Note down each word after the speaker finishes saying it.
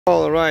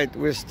Alright,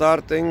 we're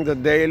starting the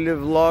daily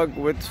vlog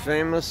with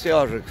Famous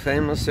Jožek.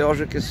 Famous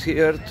Jožek is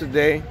here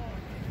today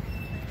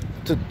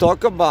to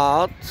talk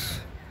about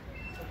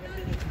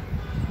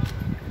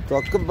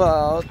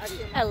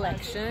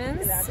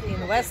elections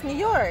in West New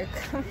York.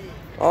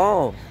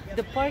 Oh,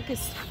 The park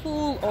is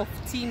full of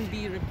Team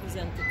B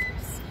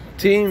representatives.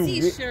 Team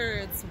B.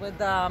 T-shirts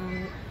with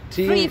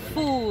free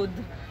food.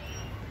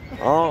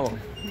 Oh.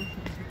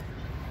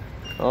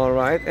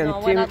 Alright, and No,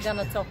 we're not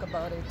gonna talk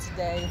about it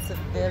today. It's a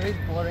very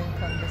boring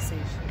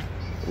conversation.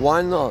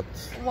 Why not?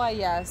 Why,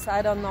 yes,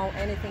 I don't know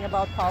anything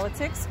about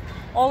politics.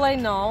 All I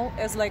know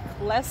is like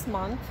last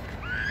month,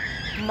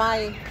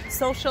 my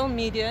social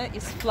media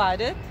is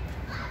flooded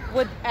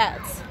with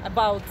ads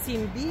about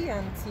Team B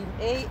and Team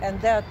A,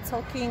 and they're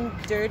talking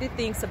dirty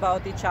things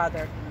about each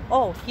other.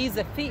 Oh, he's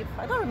a thief.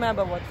 I don't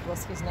remember what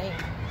was his name.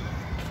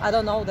 I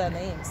don't know their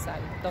names. I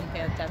don't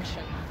pay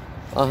attention.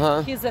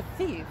 He's a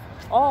thief.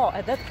 Oh,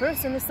 and that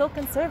person is so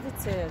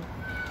conservative.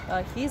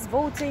 He's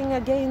voting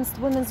against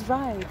women's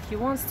rights. He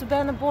wants to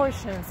ban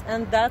abortions.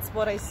 And that's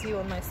what I see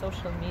on my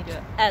social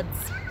media,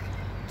 ads.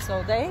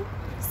 So they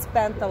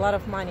spent a lot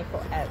of money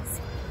for ads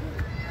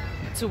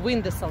to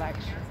win this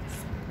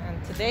elections.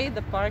 And today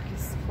the park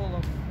is full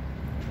of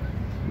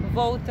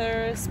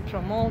voters,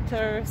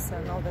 promoters,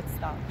 and all that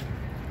stuff.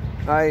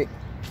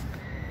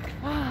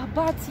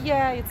 But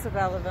yeah, it's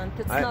irrelevant.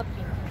 It's not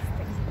interesting.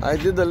 I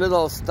did a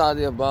little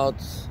study about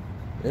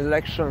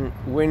election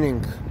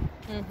winning.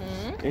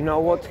 You know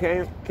what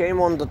came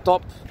on the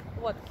top?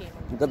 What came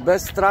on The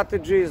best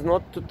strategy is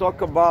not to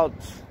talk about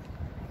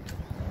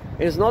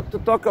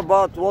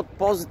what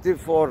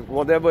positive or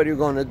whatever you're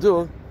gonna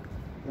do.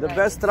 The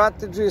best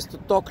strategy is to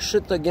talk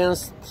shit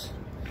against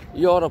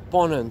your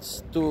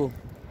opponents.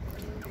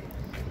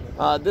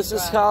 This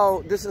is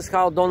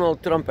how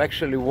Donald Trump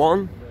actually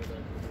won.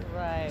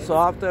 Right. So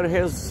after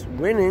his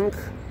winning,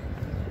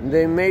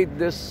 they made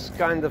this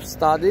kind of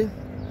study,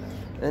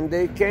 and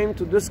they came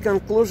to this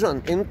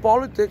conclusion. In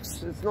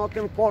politics, it's not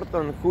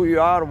important who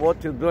you are,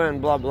 what you do, and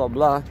blah, blah,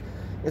 blah.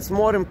 It's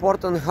more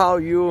important how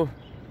you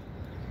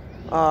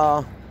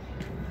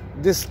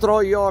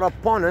destroy your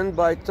opponent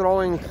by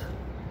throwing a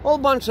whole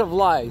bunch of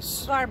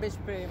lies. Garbage,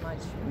 pretty much.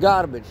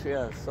 Garbage,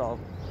 yeah. So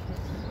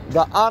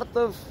the art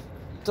of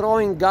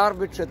throwing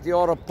garbage at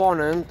your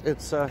opponent,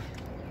 it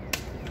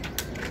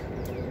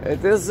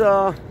is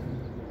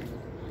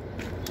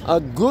a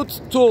good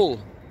tool.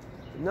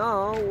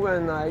 Now,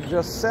 when I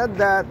just said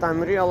that, I'm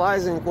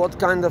realizing what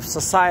kind of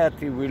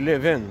society we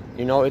live in.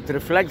 You know, it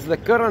reflects the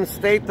current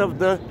state of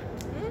the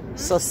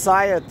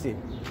society.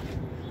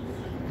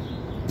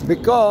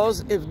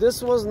 Because if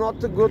this was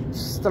not a good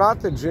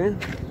strategy,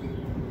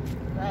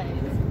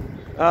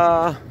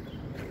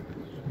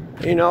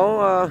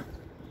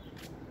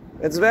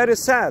 it's very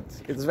sad.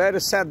 It's very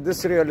sad,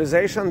 this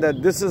realization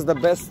that this is the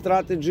best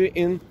strategy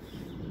in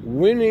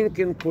winning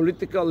in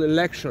political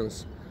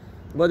elections.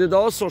 But it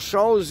also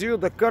shows you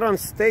the current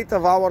state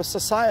of our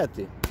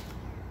society.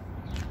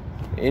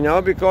 You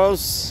know,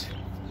 because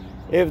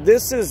if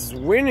this is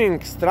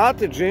winning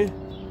strategy,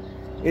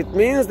 it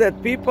means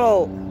that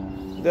people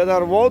that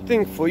are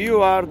voting for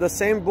you are the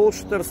same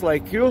bullshitters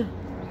like you,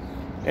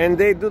 and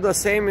they do the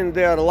same in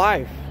their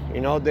life.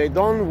 You know, they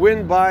don't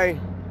win by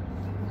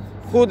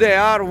who they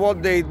are,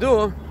 what they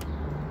do,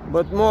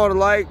 but more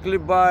likely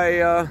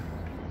by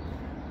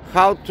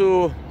how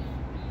to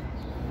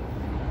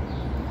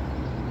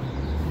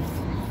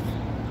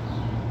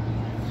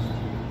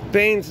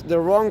paint the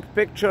wrong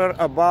picture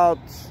about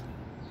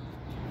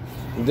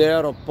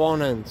their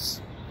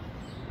opponents.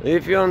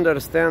 If you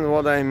understand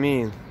what I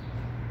mean.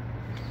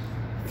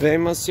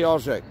 Famous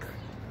Jožek,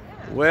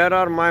 where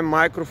are my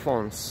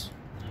microphones?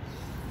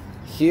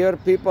 Here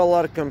people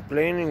are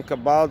complaining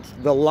about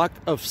the lack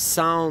of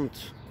sound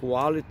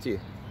quality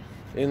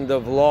in the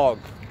vlog.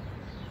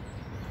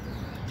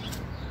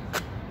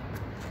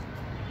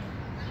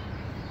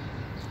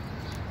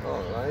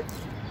 Alright,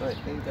 I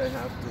think I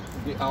have to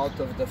be out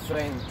of the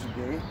frame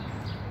today.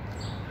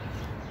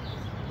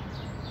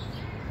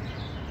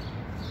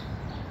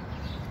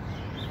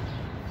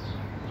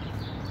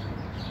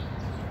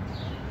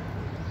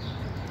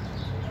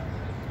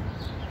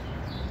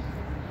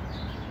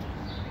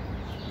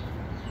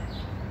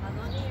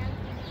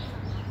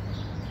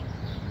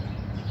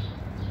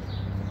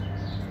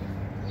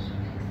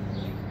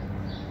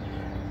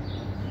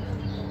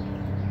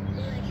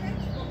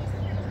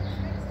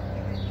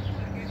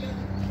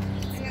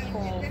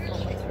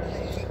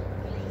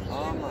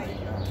 Oh my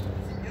God.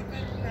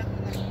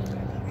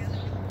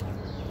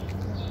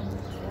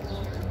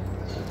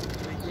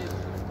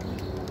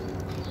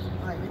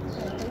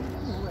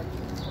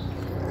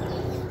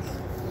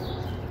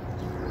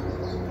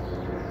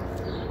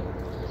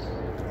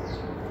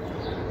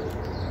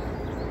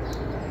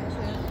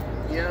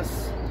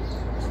 Yes.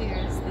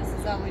 Cheers. This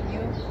is our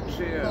new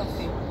Cheers.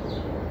 coffee.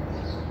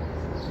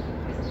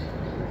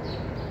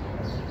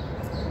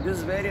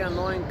 These very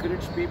annoying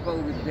rich people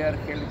with their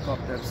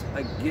helicopters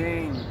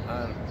again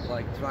are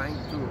like trying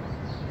to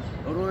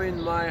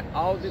ruin my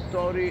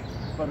auditory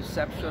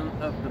perception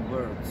of the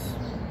birds.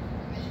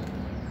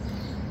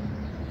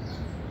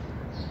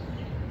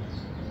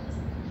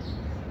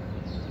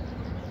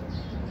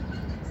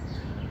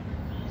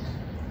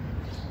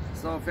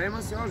 So,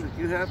 famous Yožik,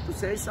 you have to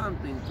say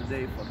something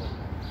today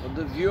for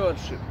the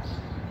viewership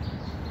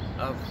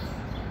of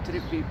 3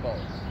 people.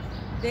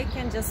 They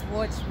can just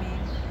watch me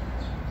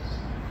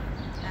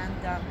and,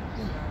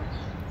 you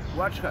know.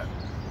 Watch her.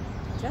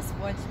 Just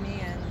watch me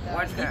and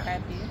Watch be her.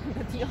 happy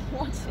that you're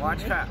watching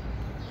Watch me. her.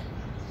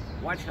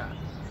 Watch her.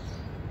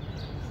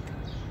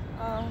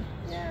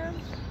 Yeah.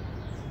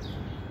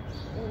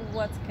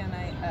 What can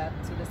I add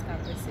to this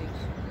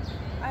conversation?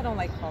 I don't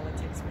like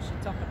politics. We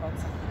should talk about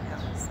something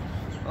else.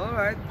 All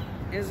right.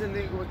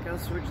 Easily we can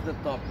switch the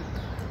topic.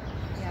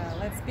 Yeah,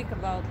 let's speak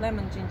about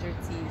lemon ginger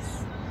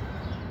teas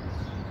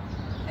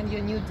and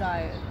your new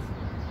diet.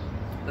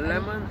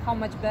 Lemon. And how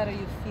much better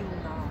you feel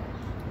now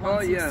Oh,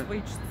 once yeah. you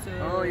switched to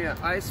Oh yeah,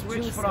 I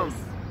switched juices. from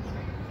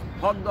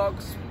hot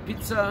dogs,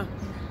 pizza,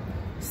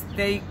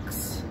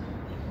 steaks,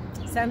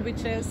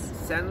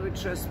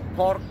 sandwiches,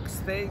 pork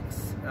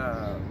steaks,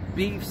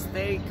 beef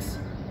steaks,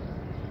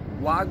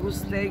 Wagyu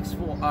steaks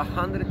for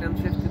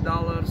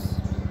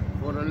 $150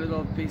 for a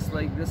little piece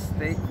like this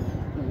steak.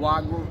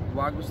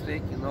 Wagyu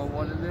steak, you know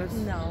what it is?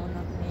 No,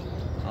 not me.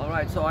 All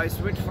right, so I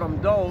switched from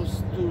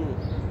those to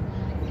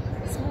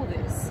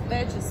Smoothies,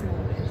 veggie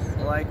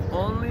smoothies. like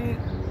only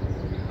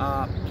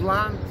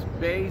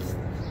plant-based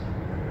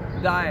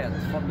diet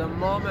for the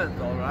moment.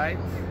 All right,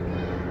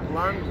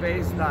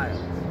 plant-based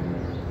diet.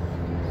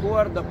 Who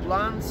are the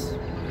plants?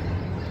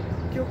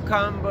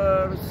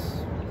 Cucumbers,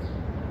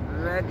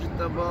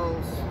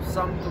 vegetables,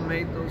 some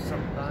tomatoes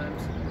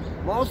sometimes,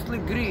 mostly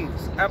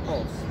greens,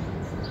 apples.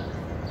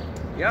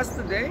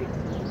 Yesterday,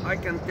 I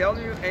can tell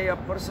you a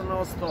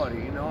personal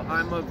story. You know,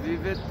 I'm a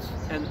vivid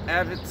and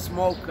avid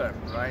smoker,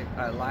 right?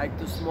 I like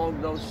to smoke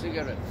those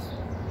cigarettes.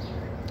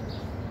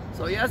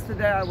 So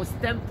yesterday I was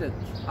tempted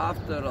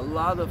after a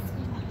lot of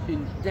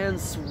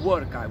intense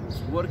work. I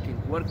was working.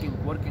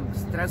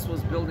 Stress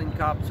was building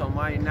up, so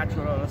my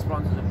natural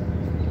response is,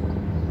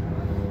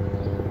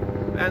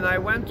 and I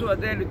went to a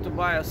deli to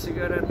buy a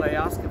cigarette. I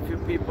asked a few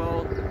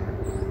people.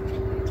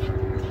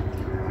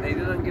 They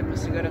didn't give me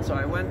cigarettes, so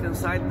I went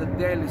inside the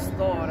deli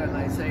store and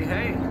I say,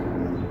 hey,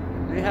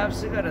 do you have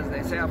cigarettes?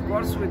 They say, of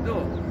course we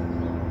do.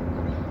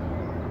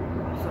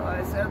 So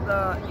I said,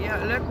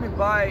 yeah, let me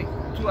buy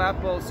 2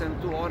 apples and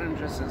 2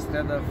 oranges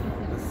instead of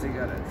the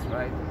cigarettes,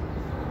 right?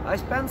 I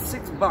spent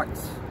 $6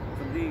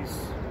 for these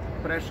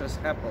precious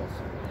apples.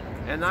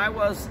 And I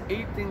was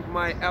eating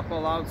my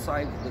apple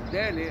outside the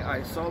deli.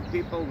 I saw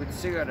people with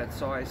cigarettes,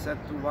 so I said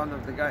to one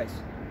of the guys,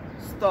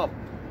 stop,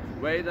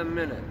 wait a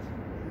minute.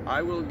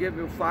 I will give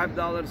you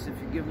 $5 if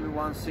you give me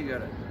 1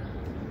 cigarette.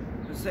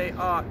 They say,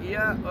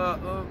 yeah,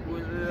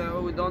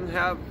 we don't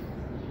have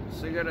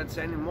cigarettes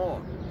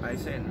anymore. I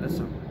say,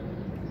 listen,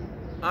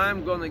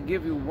 I'm gonna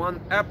give you 1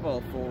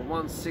 apple for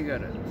 1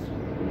 cigarette.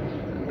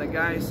 And the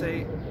guy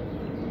say,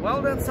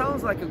 well, that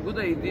sounds like a good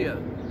idea.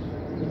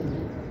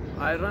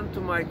 I ran to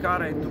my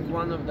car, I took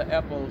 1 of the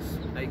apples,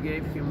 I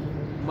gave him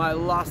my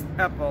last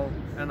apple,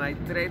 and I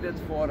traded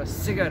for a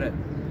cigarette.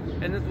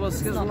 And it was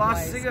his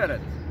last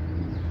cigarette.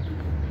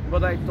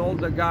 But I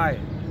told the guy,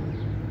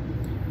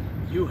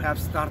 you have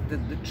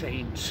started the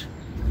change.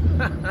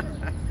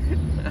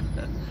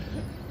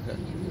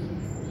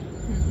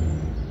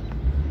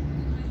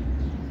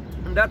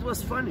 And that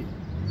was funny.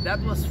 That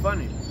was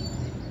funny.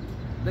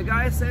 The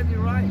guy said,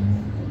 you're right.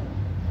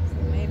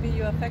 So maybe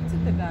you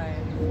affected the guy.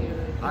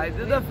 I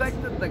did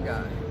affected the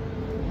guy.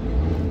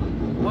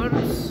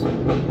 Words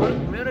work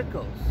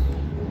miracles.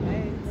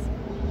 Right.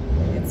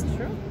 It's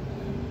true.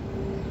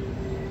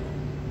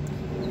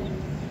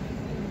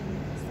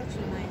 Such a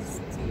nice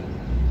tea.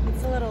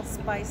 It's a little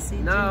spicy.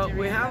 Now gingery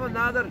we and have lemon.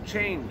 another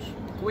change,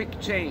 quick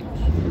change.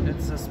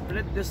 It's a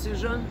split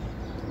decision.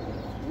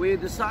 We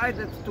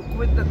decided to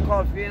quit the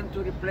coffee and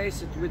to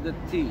replace it with the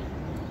tea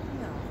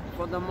No.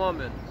 for the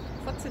moment.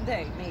 For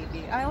today,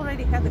 maybe. I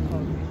already had the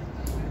coffee.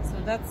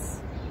 So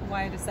that's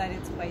why I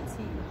decided to buy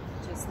tea.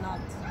 Just not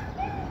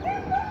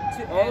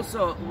to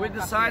Also, add we more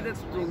decided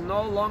caffeine to it.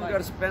 no longer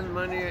But spend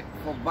money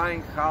for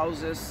buying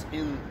houses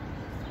in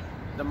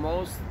the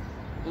most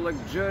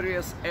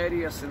luxurious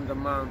areas in the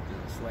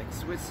mountains, like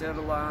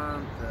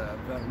Switzerland,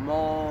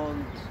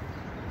 Vermont,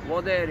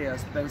 what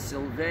areas?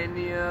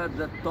 Pennsylvania,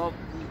 the top.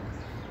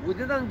 We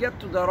didn't get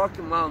to the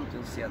Rocky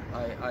Mountains yet.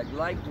 I'd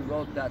like to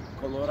go to that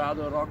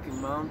Colorado Rocky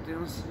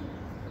Mountains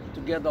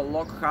to get a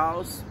log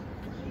house,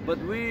 but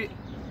we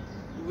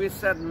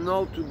said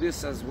no to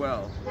this as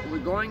well. We're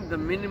going the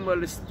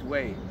minimalist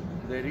way,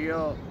 the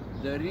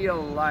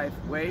real life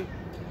way.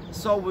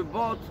 So we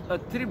bought a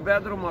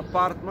 3-bedroom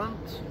apartment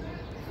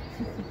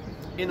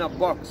in a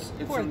box.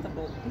 It's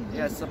portable.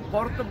 Yes, a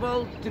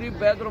portable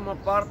 3-bedroom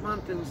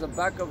apartment in the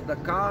back of the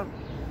car.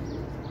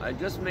 I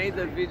just made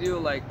a video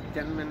like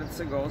 10 minutes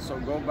ago, so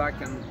go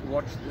back and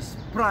watch this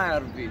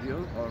prior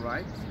video, all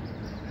right?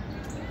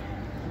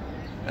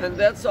 And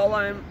that's all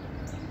I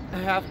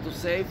have to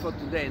say for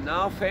today.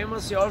 Now,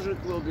 famous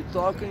Yožik will be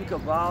talking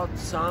about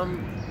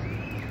some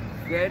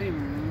very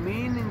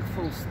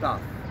meaningful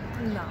stuff.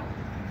 No,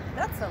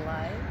 that's a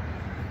lie.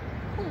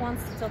 Who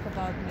wants to talk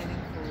about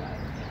meaningful life?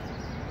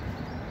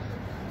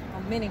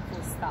 Or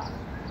meaningful stuff?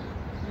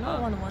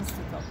 No one wants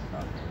to talk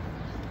about it.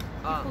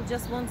 People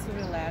just want to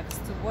relax,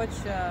 to watch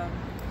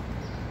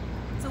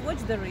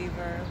the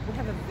river. We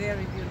have a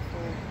very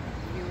beautiful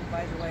view,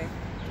 by the way.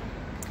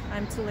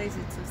 I'm too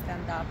lazy to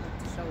stand up and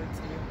to show it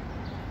to you.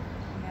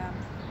 Yeah.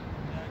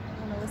 I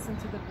want to listen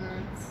to the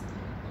birds.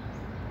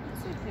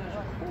 Let's see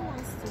here. Who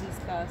wants to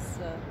discuss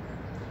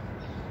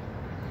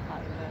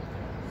higher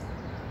levels?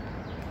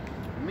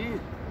 Me?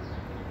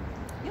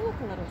 You look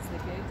a little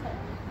sleepy, are you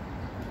tired?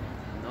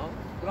 No.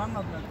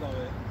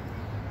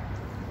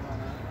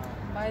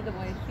 By the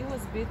way, he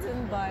was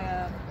bitten by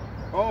a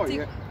Oh, tick.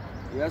 yeah.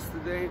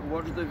 Yesterday,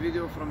 watch the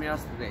video from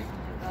yesterday.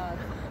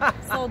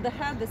 So the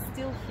head is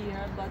still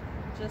here, but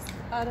just,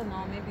 I don't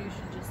know, maybe you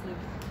should just leave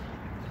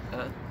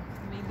it.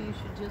 Maybe you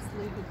should just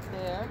leave it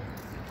there.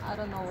 I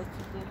don't know what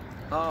to do.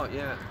 Oh,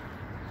 yeah.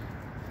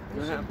 We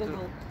You should have to-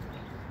 Google.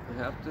 You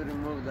have to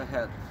remove the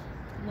head.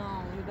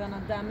 No, you're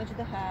gonna damage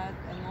the head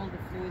and all the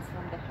fluids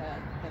from the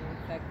head can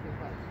infect your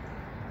body.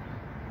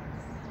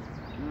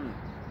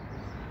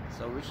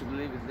 So we should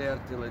leave it there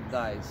till it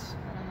dies.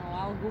 I don't know,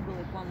 I'll Google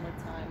it one more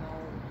time.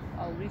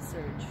 I'll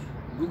research.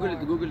 Google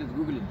more. it, Google it,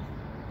 Google it.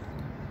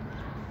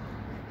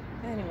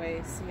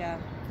 Anyways, yeah.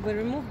 We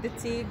removed the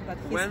tick, but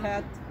his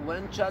head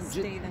when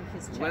stayed in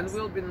his chest. when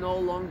we'll be no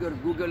longer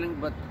Googling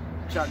but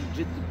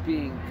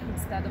ChatGPTing.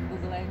 Instead of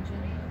Google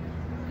engine.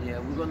 Yeah,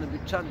 we're gonna be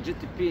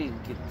ChatGPTing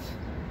it.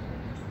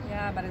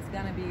 Yeah, but it's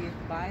gonna be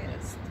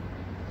biased.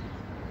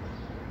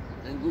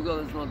 And Google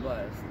is not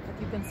biased. But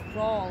you can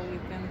scroll, you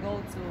can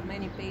go to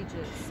many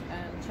pages,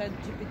 and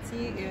ChatGPT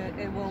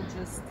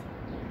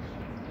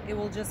it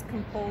will just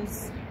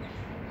compose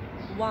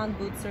one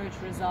good search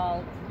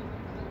result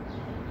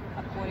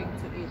according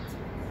to it.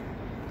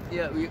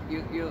 Yeah,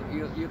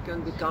 you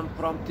can become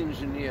prompt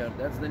engineer.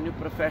 That's the new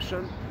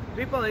profession.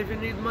 People, if you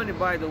need money,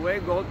 by the way,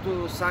 go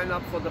to sign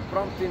up for the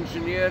prompt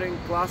engineering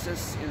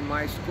classes in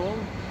my school.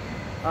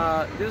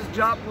 This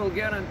job will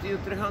guarantee you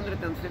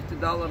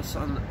 $350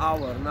 an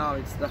hour. Now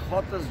it's the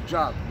hottest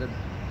job, the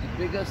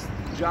biggest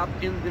job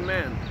in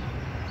demand.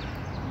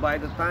 By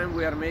the time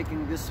we are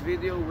making this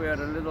video, we are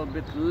a little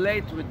bit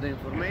late with the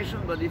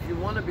information, but if you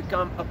want to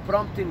become a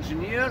prompt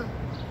engineer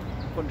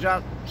for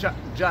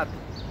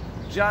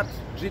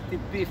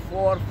ChatGPT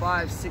 4,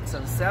 5, 6,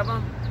 and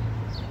 7,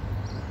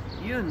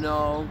 you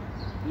know,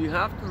 you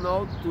have to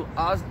know to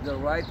ask the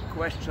right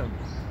question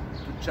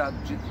to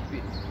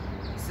ChatGPT.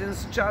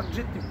 Since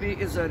ChatGPT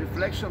is a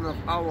reflection of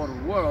our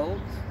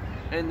world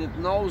and it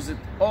knows it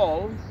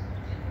all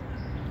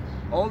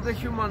the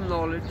human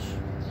knowledge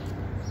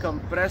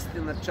compressed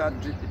in a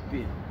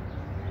ChatGPT,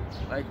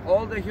 like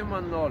all the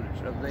human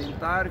knowledge of the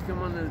entire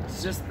human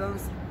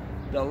existence,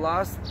 the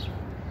last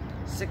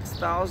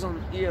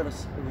 6,000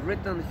 years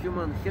written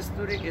human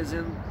history is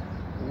in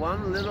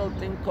one little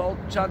thing called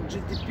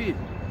ChatGPT.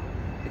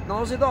 It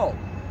knows it all.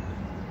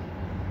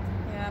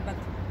 Yeah, but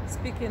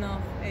speaking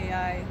of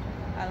AI,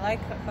 I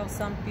like how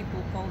some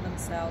people call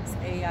themselves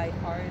AI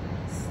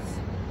artists.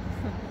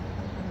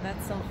 And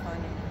that's so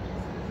funny.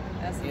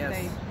 As if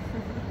Yes.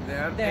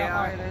 They're they're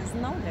AI. artists.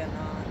 No, they're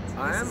not.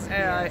 I This am is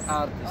AI BS.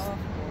 artist. Of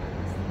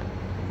course.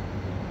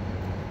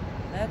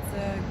 That's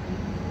the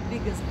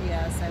biggest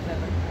BS I've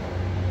ever heard.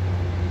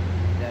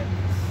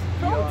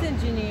 Prompt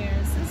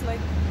engineers is like,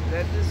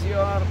 That is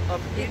your it's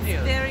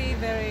opinion. very,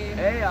 very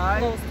AI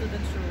close to the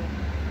truth.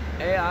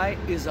 AI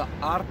is an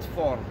art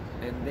form,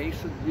 and they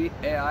should be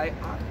AI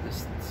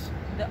artists.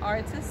 The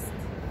artist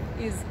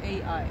is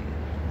AI,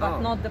 but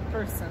Oh. not the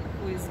person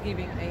who is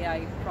giving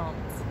AI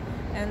prompts.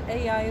 And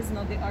AI is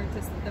not the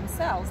artist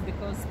themselves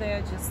because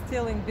they're just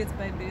stealing bits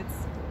by bits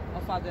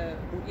of other,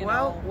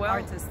 Well,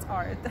 artists'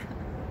 art.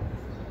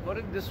 Put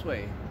it this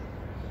way: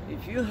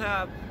 if you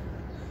have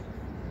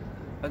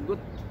a good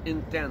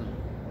intent,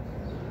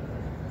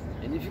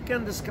 and if you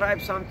can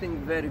describe something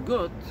very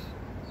good,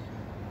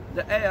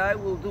 the AI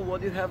will do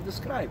what you have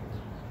described.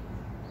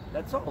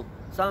 That's all.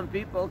 Some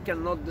people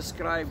cannot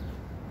describe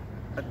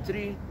a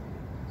tree.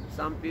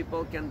 Some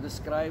people can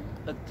describe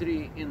a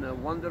tree in a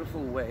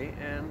wonderful way,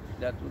 and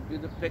that would be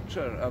the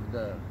picture of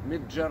the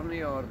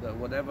Midjourney or the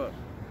whatever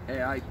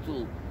AI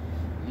tool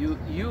you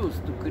use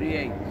to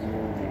create.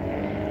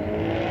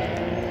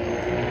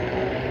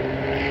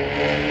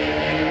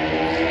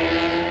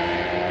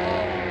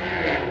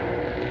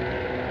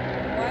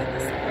 Why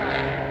this car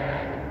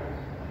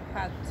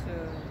had to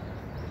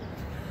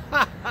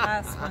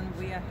pass when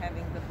we are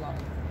having the vlog?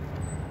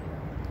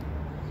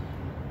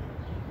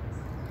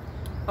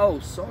 Oh,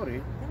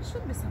 sorry. There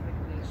should be some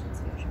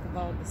regulations here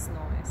about this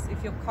noise.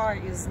 If your car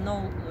is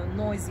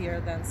noisier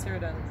than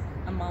certain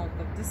amount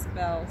of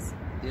decibels,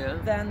 Yeah.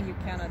 then you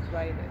cannot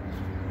ride it,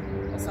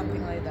 or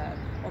something like that,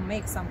 or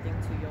make something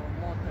to your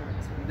motor.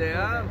 To There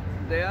improve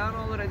it. there are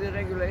already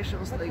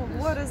regulations But like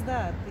this. what is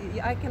that?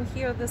 I can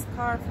hear this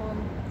car from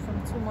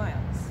 2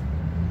 miles.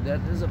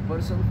 That is a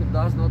person who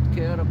does not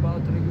care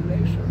about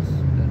regulations.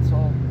 That's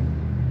all.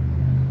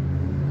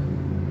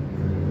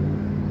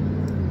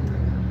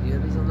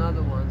 Here is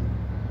another one.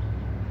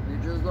 You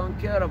just don't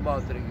care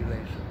about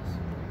regulations.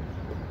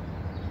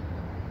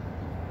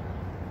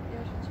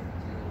 Я же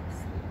чуть-чуть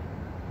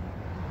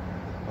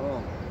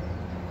Oh.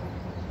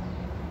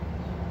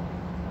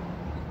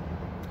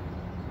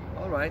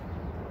 All right.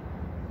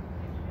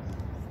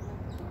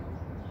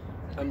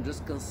 I'm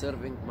just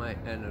conserving my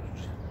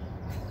energy.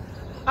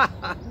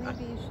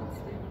 Maybe you should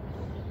sleep.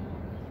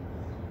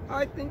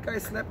 I think I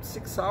slept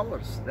 6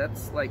 hours.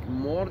 That's like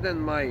more than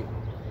my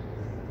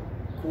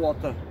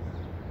quota.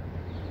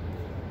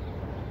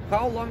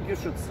 How long you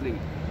should sleep?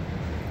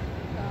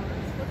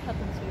 What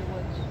happened to your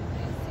watch?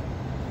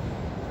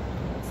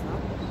 It's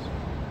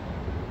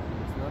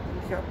nothing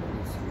happening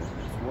here.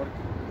 It's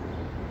working.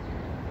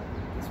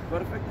 It's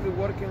perfectly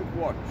working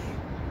watch.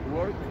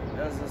 Work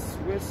as a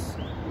Swiss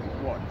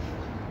watch.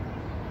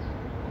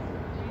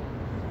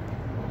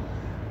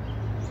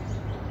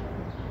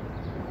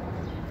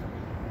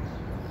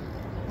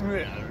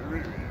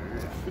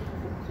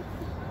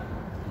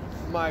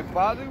 My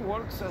body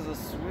works as a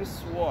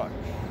Swiss watch.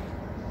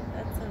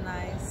 That's a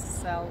nice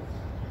self.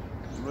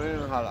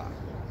 What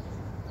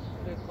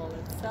We call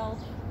it self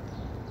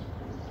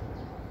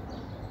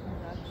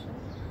induction.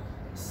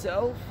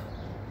 Self?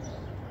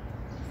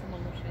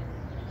 Самовнушение.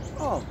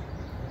 Oh.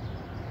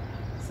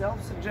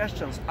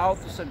 Self-suggestions,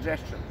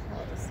 auto-suggestion.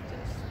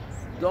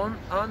 Don't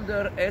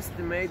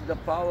underestimate the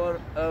power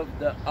of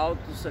the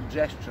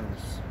auto-suggestions.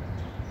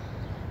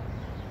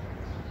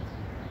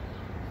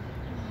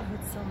 Oh,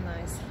 it's so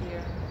nice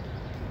here.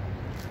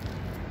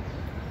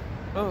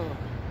 Oh.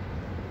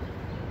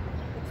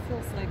 It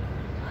feels like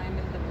I'm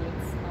in the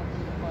woods, not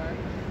in the park.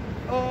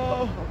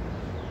 Oh.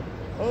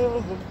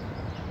 Oh.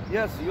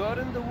 Yes, you are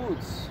in the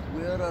woods.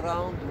 We are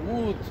around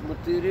wood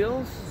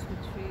materials. The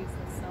trees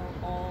are so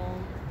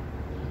old.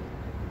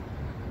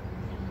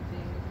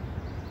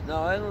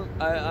 Now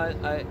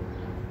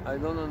I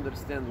don't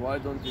understand. Why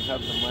don't you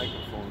have the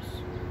microphones?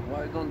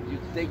 Why don't you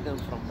take them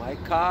from my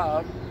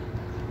car?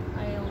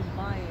 I'll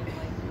buy it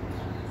like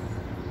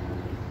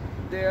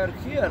They are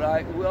here.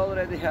 We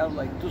already have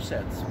like 2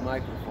 sets of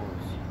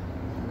microphones.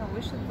 no,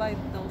 we should buy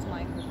those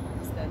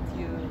microphones that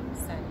you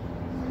sent.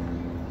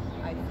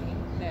 I think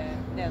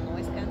they're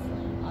noise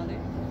cancelling, are they?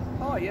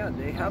 Oh yeah,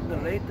 they have the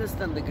latest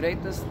and the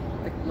greatest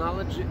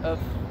technology of.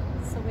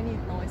 So we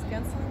need noise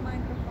cancelling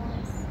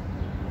microphones.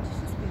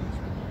 Just be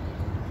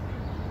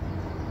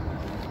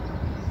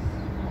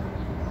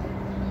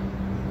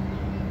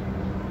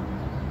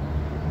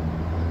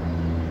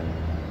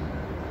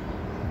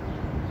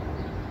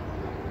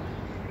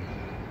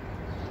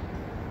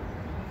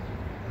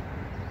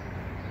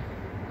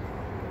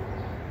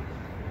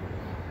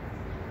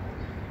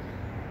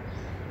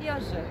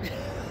Ёжик,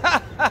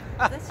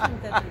 зачем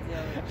ты это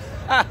делаешь?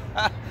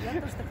 Я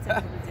тоже так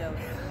тебя буду делать.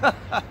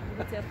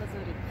 Буду тебя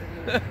позорить.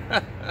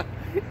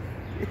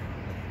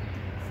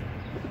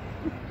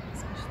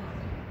 Смешно.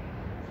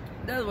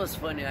 That was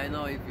funny. I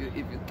know if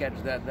you catch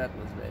that, that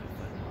was very funny.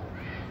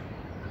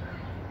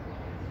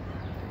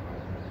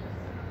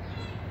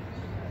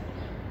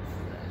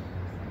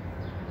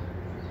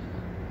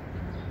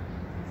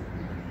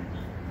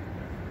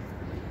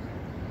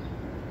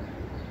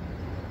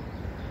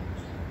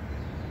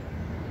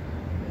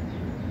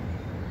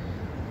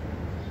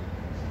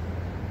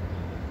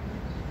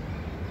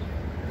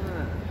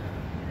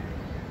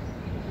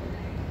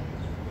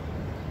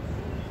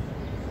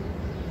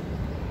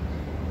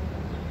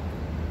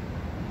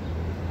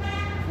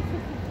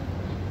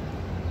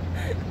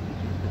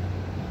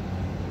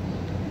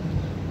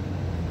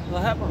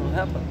 What happened? What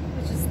happened?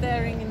 We're just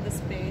staring in the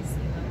space,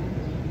 you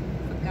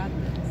know. Forgot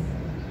that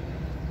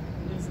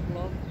there's a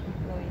vlog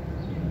going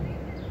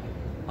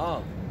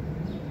on. Oh,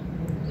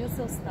 You're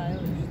so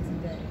stylish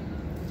today.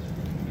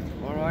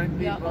 all right,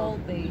 We are people. all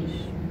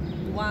beige.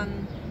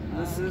 One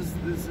This is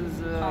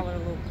color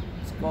look.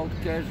 it's called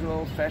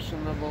casual,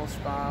 fashionable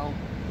style.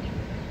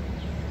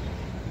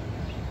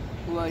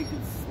 Like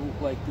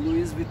it's like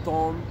Louis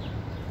Vuitton.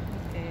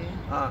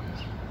 Okay.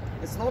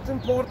 It's not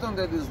important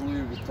that it's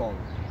Louis Vuitton.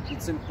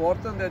 It's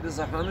important that it's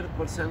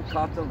 100%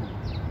 cotton.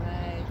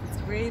 Right.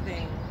 It's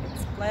breathing.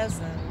 It's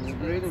pleasant. It's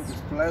breathing.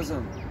 It's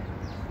pleasant.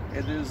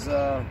 It is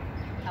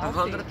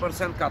Healthy.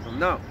 100% cotton.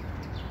 Now,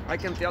 I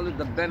can tell you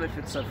the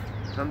benefits of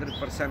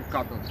 100%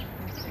 cotton.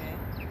 Okay.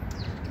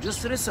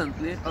 Just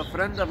recently, a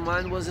friend of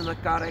mine was in a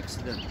car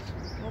accident.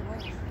 Oh,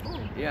 wow. Oh.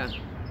 Yeah,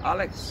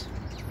 Alex.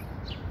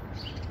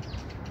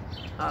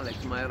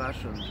 Alex, my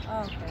Russian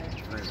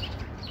Okay. friend.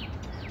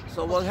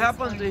 So what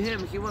happened to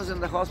him? He was in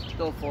the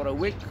hospital for a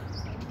week,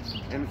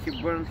 and he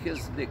burned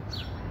his dick.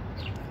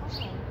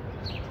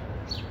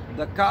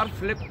 The car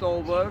flipped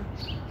over.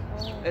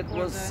 Oh, It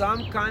poor was guy.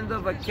 some kind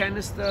of a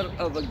canister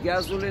of a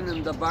gasoline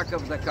in the back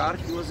of the car.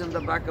 He was in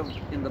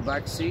the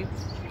back seat.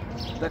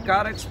 The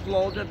car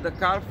exploded. The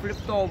car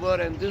flipped over,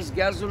 and this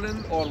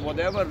gasoline or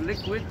whatever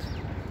liquid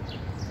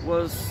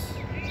was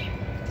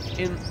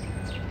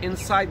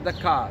inside the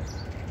car.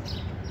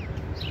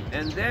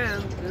 And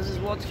then this is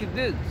what he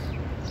did.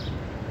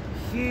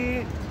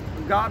 He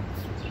got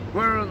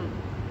burned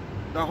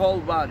the whole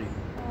body.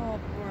 Oh,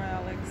 poor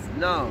Alex.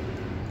 Now,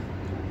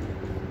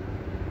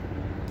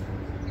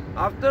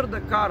 after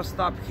the car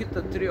stopped, hit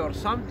a tree or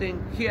something,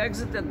 he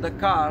exited the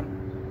car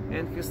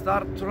and he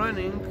started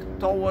running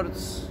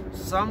towards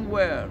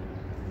somewhere,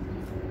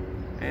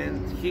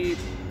 and he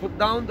put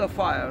down the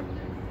fire.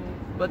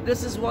 But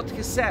this is what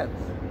he said: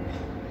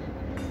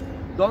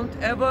 don't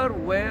ever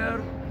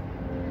wear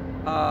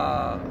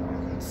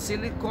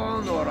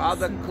silicone or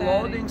other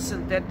clothing,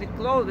 synthetic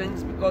clothing,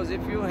 because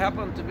if you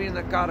happen to be in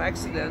a car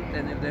accident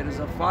and if there is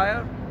a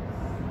fire,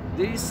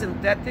 these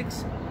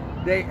synthetics,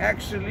 they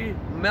actually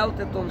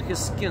melted on his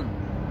skin.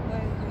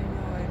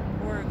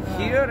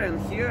 Here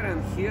and here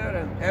and here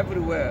and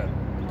everywhere,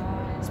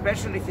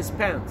 especially his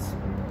pants.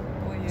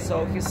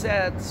 So he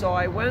said, so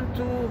I went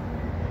to,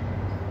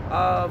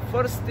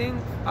 first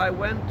thing I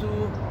went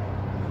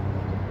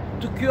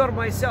to cure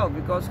myself,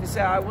 because he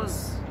said I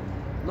was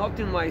not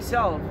in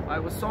myself. I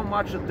was so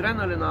much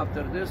adrenaline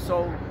after this,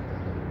 so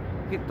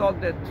he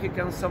thought that he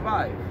can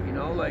survive, you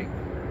know, like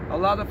a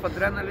lot of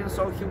adrenaline.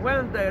 So he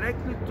went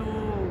directly to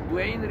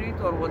Duane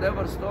Reade or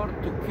whatever store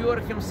to cure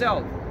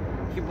himself.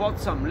 He bought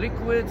some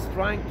liquids,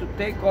 trying to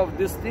take off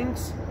these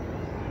things,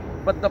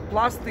 but the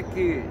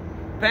plasticky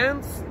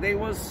pants, they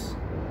was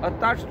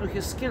attached to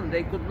his skin.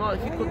 They could not,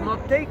 he could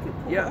not take it.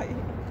 Yeah.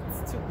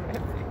 It's too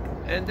graphic.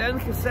 And then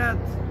he said,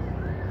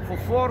 for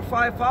 4 or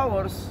 5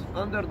 hours,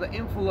 under the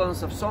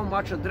influence of so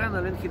much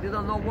adrenaline, he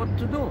didn't know what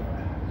to do.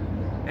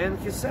 And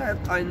he said,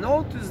 I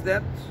noticed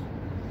that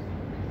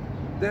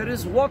there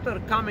is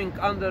water coming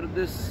under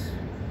this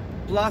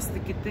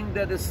plasticky thing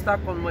that is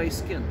stuck on my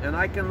skin, and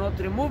I cannot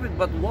remove it,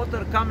 but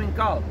water coming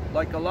out,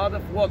 like a lot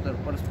of water,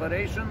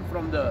 perspiration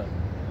from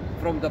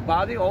the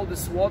body. All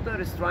this water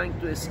is trying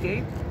to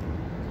escape.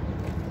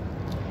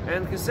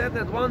 And he said,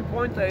 at one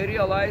point I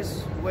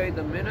realized, wait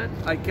a minute,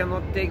 I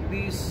cannot take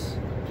these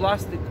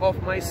plastic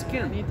off my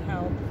skin. I need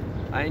help.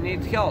 I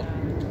need help.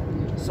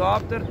 So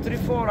after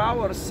 3-4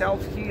 hours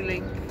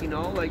self-healing, you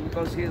know, like,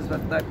 because he is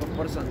that type of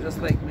person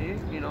just like me,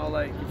 you know,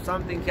 like if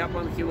something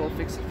happened, he will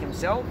fix it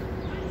himself.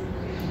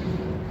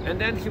 And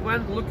then he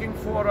went looking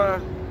for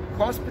a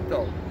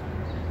hospital.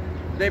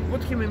 They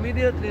put him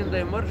immediately in the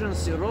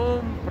emergency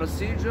room,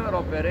 procedure,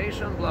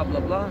 operation, blah, blah,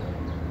 blah.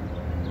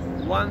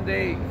 One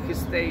day he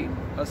stayed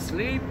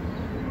asleep.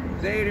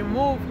 They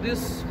removed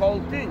this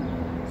whole thing.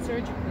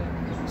 Surgically.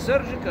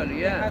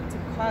 Surgically, yeah. They had to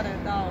cut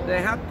it out.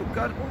 They had to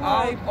cut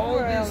out all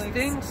these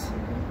things.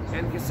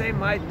 And he said,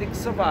 my dick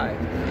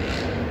survived.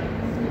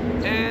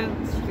 And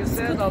he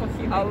said,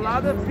 a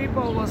lot of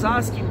people was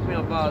asking me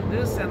about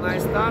this, and I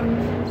started,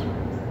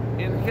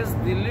 in his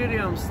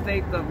delirium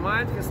state of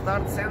mind, he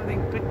started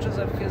sending pictures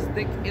of his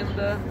dick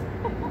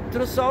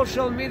through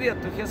social media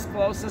to his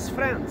closest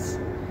friends.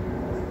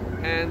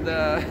 And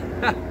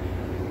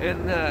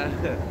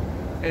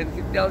and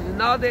he tells me,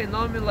 now they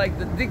know me like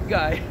the dick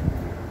guy.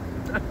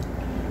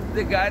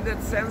 The guy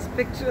that sends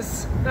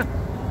pictures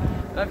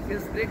of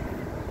his dick,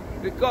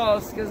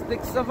 because his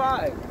dick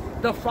survived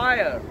the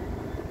fire.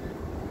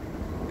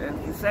 And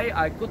he say,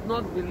 I could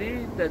not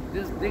believe that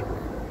this dick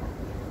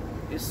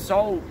is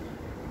so,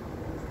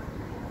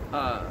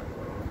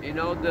 you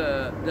know,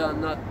 the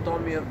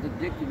anatomy of the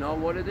dick, you know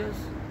what it is?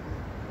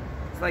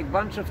 It's like a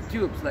bunch of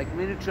tubes, like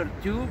miniature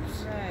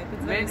tubes. Right,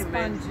 it's many,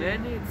 very spongy.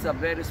 many, it's a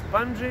very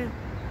spongy.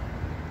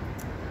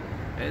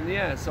 And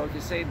yeah, so he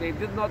say they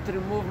did not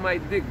remove my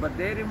dick, but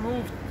they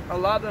removed a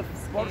lot of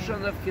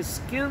portion of his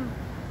skin.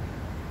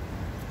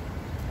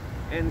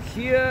 And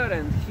here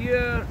and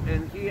here,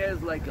 and he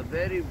has like a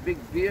very big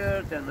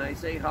beard. And I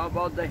say, how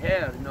about the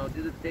hair? You know,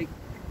 did it take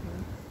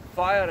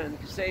fire? And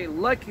he say,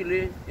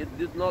 luckily it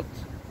did not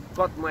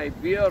cut my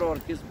beard or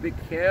his big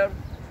hair.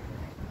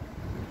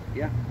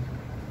 Yeah.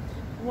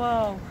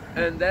 Wow.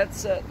 And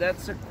that's a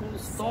cool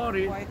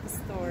story. Quite a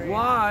story.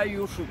 Why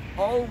you should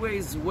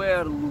always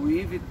wear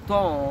Louis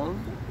Vuitton,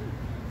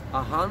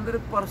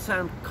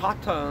 100%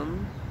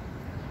 cotton,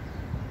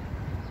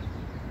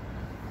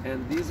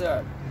 and these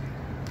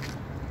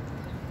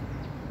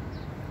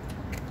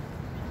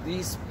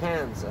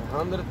pants,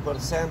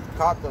 100%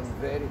 cotton,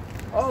 very.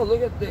 Oh,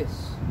 look at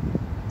this.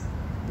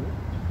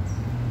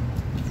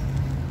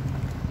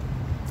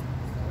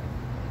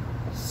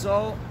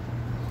 So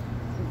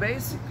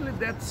basically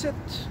that's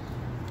it.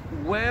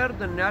 Wear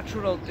the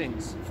natural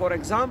things. For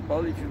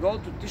example, if you go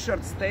to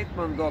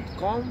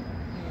tshirtstatement.com,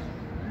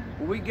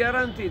 we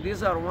guarantee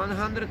these are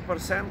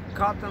 100%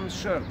 cotton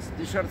shirts.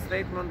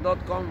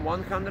 Tshirtstatement.com,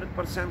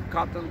 100%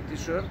 cotton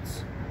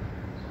t-shirts.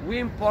 We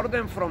import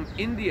them from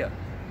India.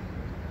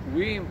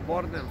 We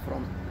import them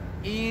from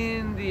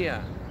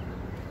India,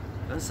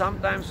 and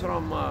sometimes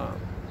from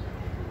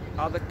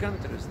other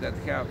countries that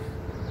have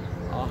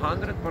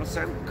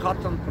 100%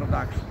 cotton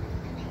production.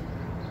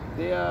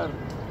 They are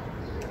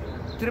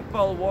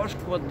triple wash,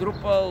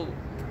 quadruple,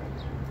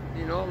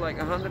 you know, like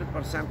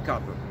 100%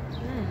 cotton.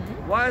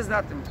 Why is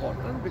that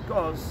important?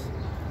 Because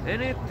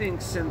anything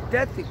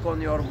synthetic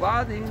on your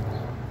body,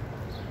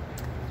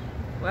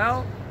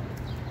 well,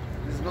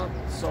 is not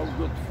so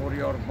good for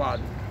your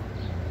body.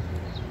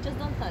 Just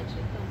don't touch it.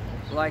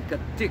 Don't touch Like a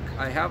tick.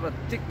 I have a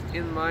tick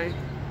in my it.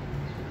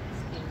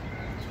 Skin.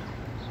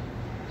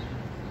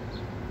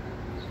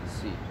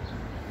 see.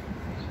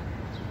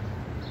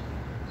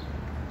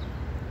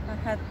 I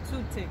had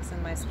 2 ticks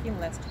in my skin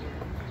last year.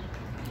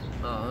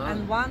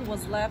 And one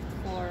was left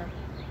for,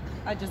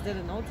 I just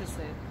didn't notice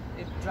it.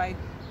 It dried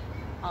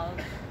out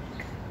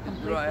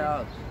completely. Dry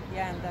out.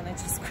 Yeah, and then I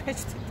just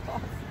scratched it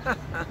off.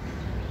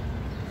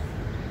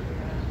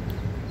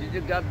 Did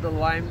you get the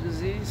Lyme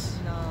disease?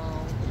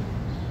 No,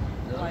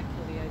 No?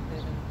 luckily I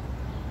didn't.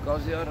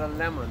 Because you're a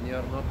lemon,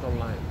 you're not a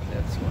lime.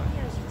 That's why.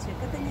 Ежичек,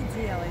 это не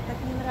делай, так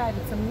не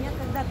нравится. Мне,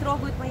 когда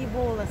трогают мои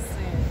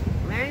волосы.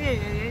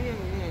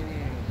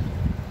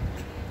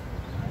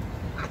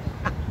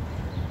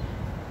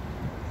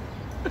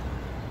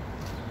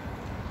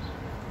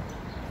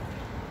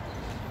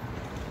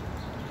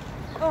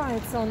 Oh,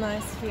 it's so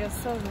nice here,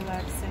 so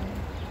relaxing.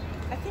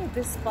 I think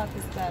this spot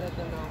is better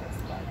than our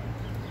spot.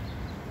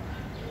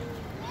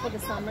 For the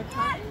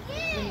summertime,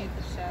 we need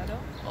the shadow.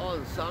 Oh,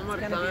 It's gonna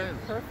be a summertime.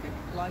 perfect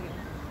vlogging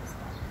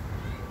spot.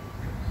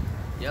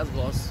 Yes,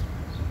 boss.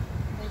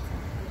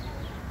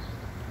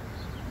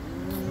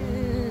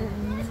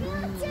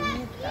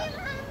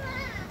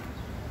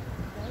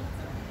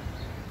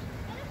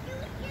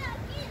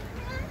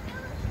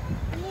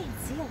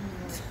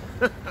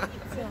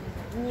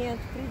 Нет,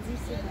 приди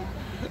сюда.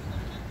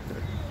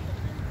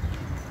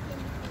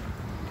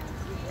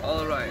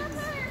 All right.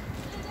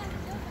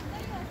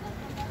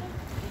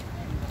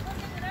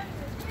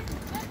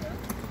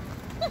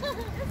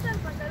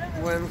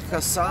 When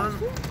Hassan,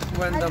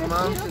 when the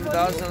mountain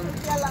doesn't,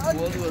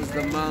 what was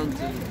the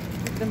mountain?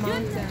 The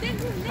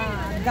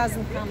mountain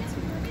doesn't come to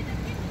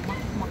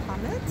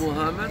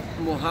Muhammad.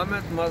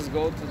 Muhammad must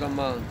go to the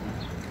mountain.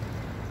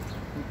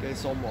 Okay,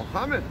 so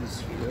Muhammad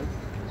is here.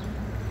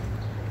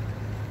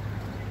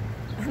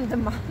 And the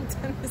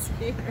mountain is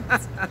here.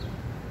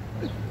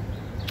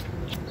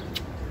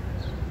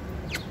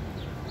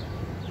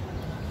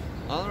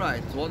 All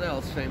right, what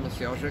else famous,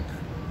 Jožek?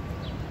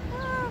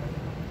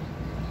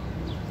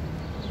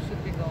 We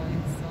should be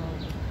going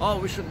soon. Oh,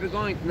 we should be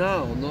going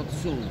now, not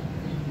soon.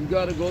 You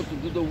gotta go to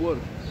do the work.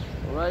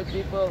 All right,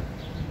 people?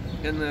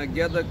 And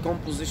get a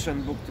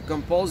composition book to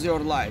compose your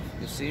life,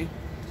 you see?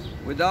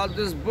 Without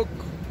this book,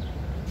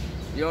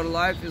 your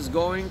life is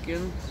going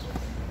in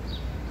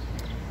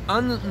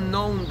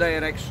unknown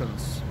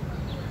directions.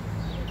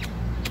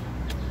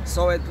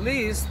 So at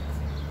least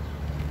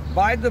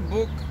buy the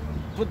book,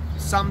 put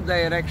some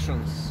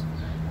directions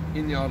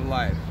in your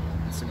life.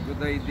 It's a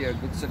good idea,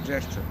 good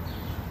suggestion.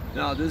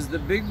 Now this is the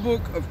big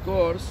book, of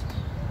course,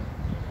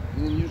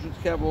 and you should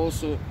have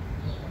also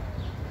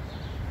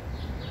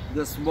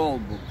the small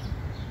book.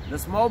 The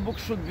small book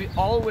should be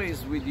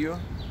always with you,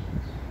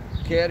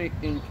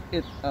 carrying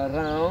it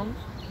around.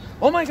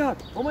 Oh my God,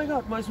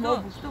 my small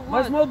book.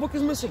 My small book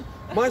is missing.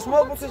 My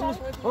small book is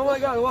missing. Oh my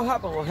God, what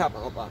happened?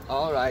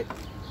 All right.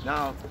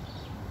 Now,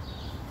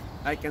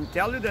 I can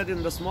tell you that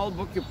in the small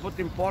book you put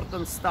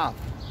important stuff.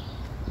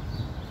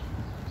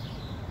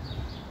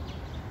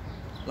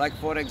 Like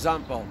for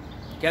example,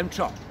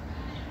 Kemcho.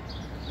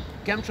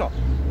 Kemcho.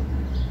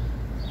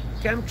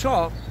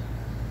 Kemcho,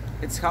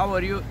 it's how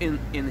are you in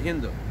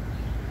Hindu.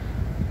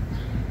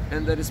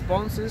 And the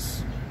response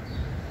is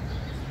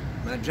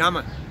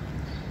Majama.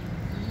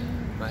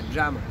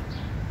 Majama.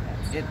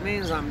 It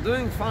means I'm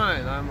doing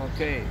fine, I'm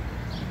okay.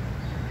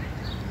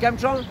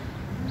 Kemcho?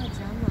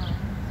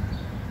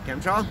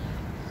 Kemcho?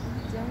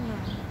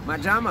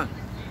 Majama.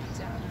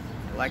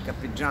 Like a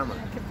pajama.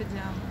 Like a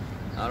pajama.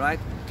 Alright?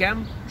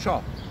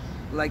 Kemcho.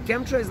 Like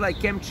Kemcho is like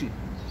kimchi.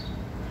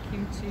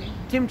 Kimchi.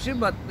 Kimchi,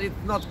 but it's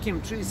not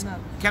kimchi, it's No.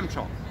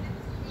 Kemcho.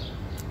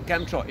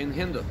 Kemcho in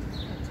Hindu.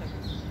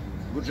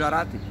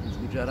 Gujarati. It's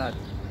Gujarati.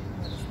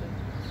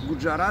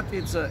 Gujarati,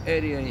 it's an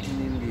area in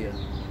India.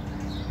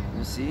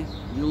 You see?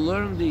 You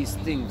learn these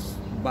things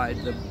by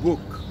the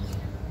book.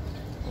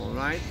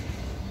 Alright?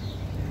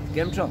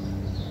 Kemcho.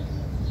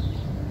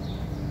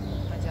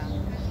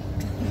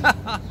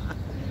 Pajama.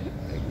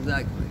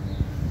 Exactly.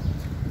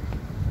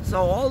 So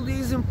all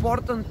these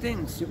important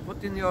things you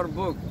put in your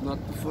book, not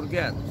to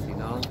forget, you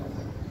know.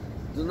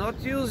 Do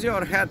not use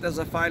your head as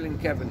a filing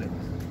cabinet.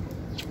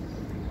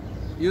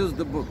 Use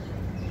the book.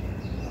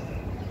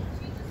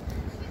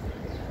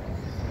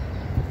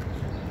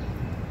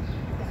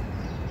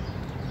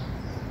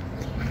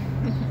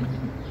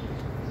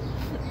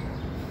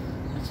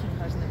 Очень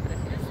важный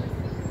профессор.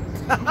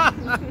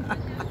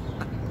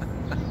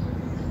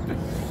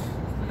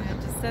 I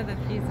just said that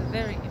he's a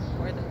very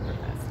important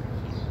professor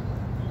here.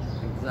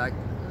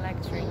 Exactly.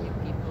 Lecturing you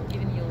people,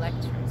 giving you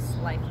lectures,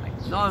 life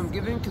lectures. No, I'm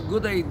giving you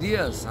good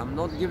ideas. I'm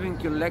not giving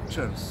you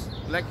lectures.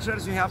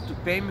 Lectures, you have to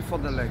pay me for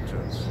the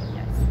lectures.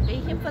 Yes, pay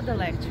him for the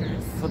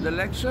lectures. For the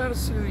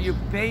lectures, you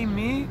pay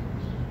me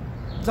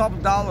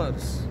top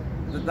dollars.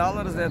 The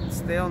dollars that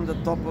stay on the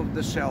top of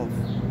the shelf.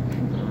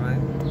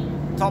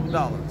 Alright? Top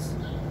dollars.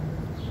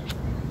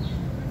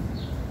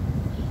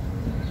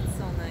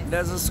 So nice.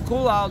 There's a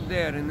school out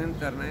there in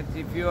internet.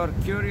 If you are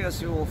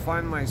curious, you will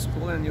find my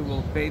school and you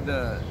will pay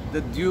the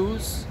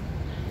dues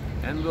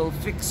and we'll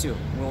fix you.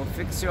 We'll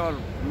fix your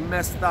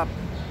messed up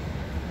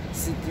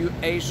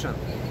situation.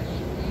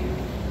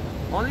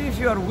 Only if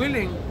you are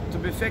willing to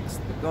be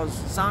fixed, because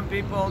some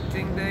people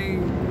think they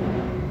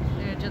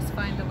just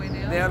fine the way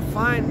they are. They are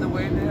fine the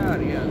way they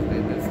are, yes.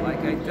 It's like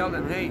I tell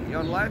them, hey,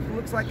 your life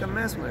looks like a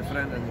mess, my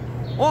friend. And,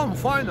 oh, I'm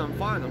fine, I'm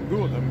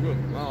good.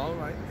 Oh, all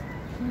right.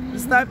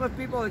 This type of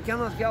people you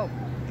cannot help.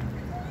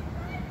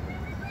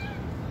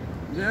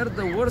 They're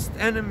the worst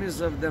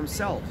enemies of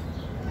themselves.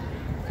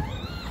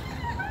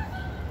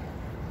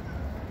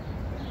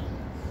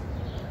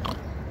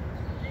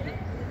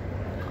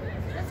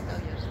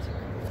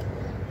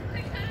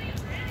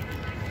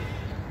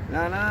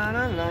 La la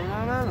la la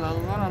la la la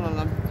la la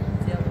la.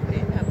 Дело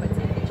время, а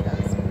потеря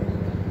час.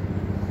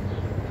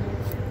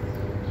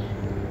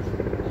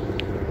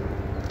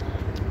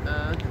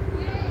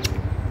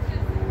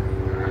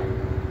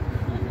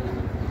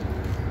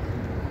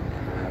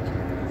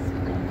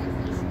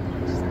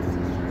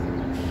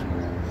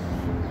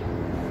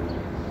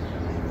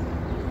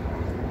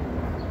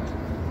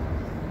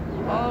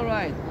 All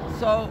right.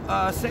 So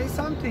say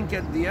something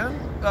at the end.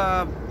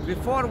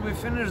 Before we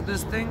finish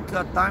this thing,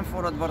 time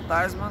for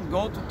advertisement.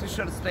 Go to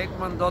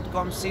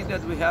tshirtstatement.com. See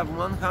that we have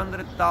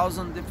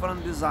 100,000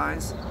 different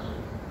designs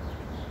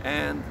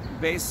and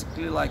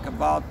basically like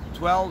about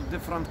 12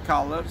 different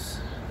colors.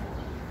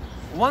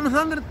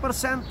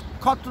 100%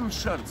 cotton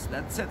shirts.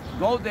 That's it.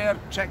 Go there,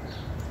 check,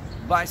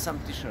 buy some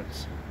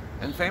t-shirts.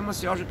 And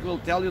Famous Jožek will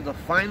tell you the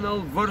final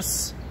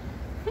verse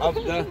of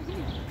the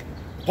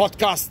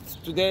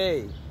podcast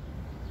today.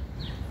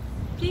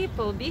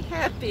 People, be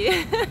happy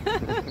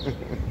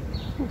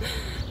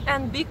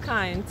and be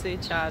kind to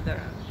each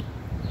other.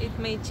 It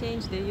may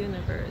change the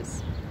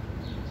universe.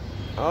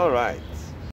 All right.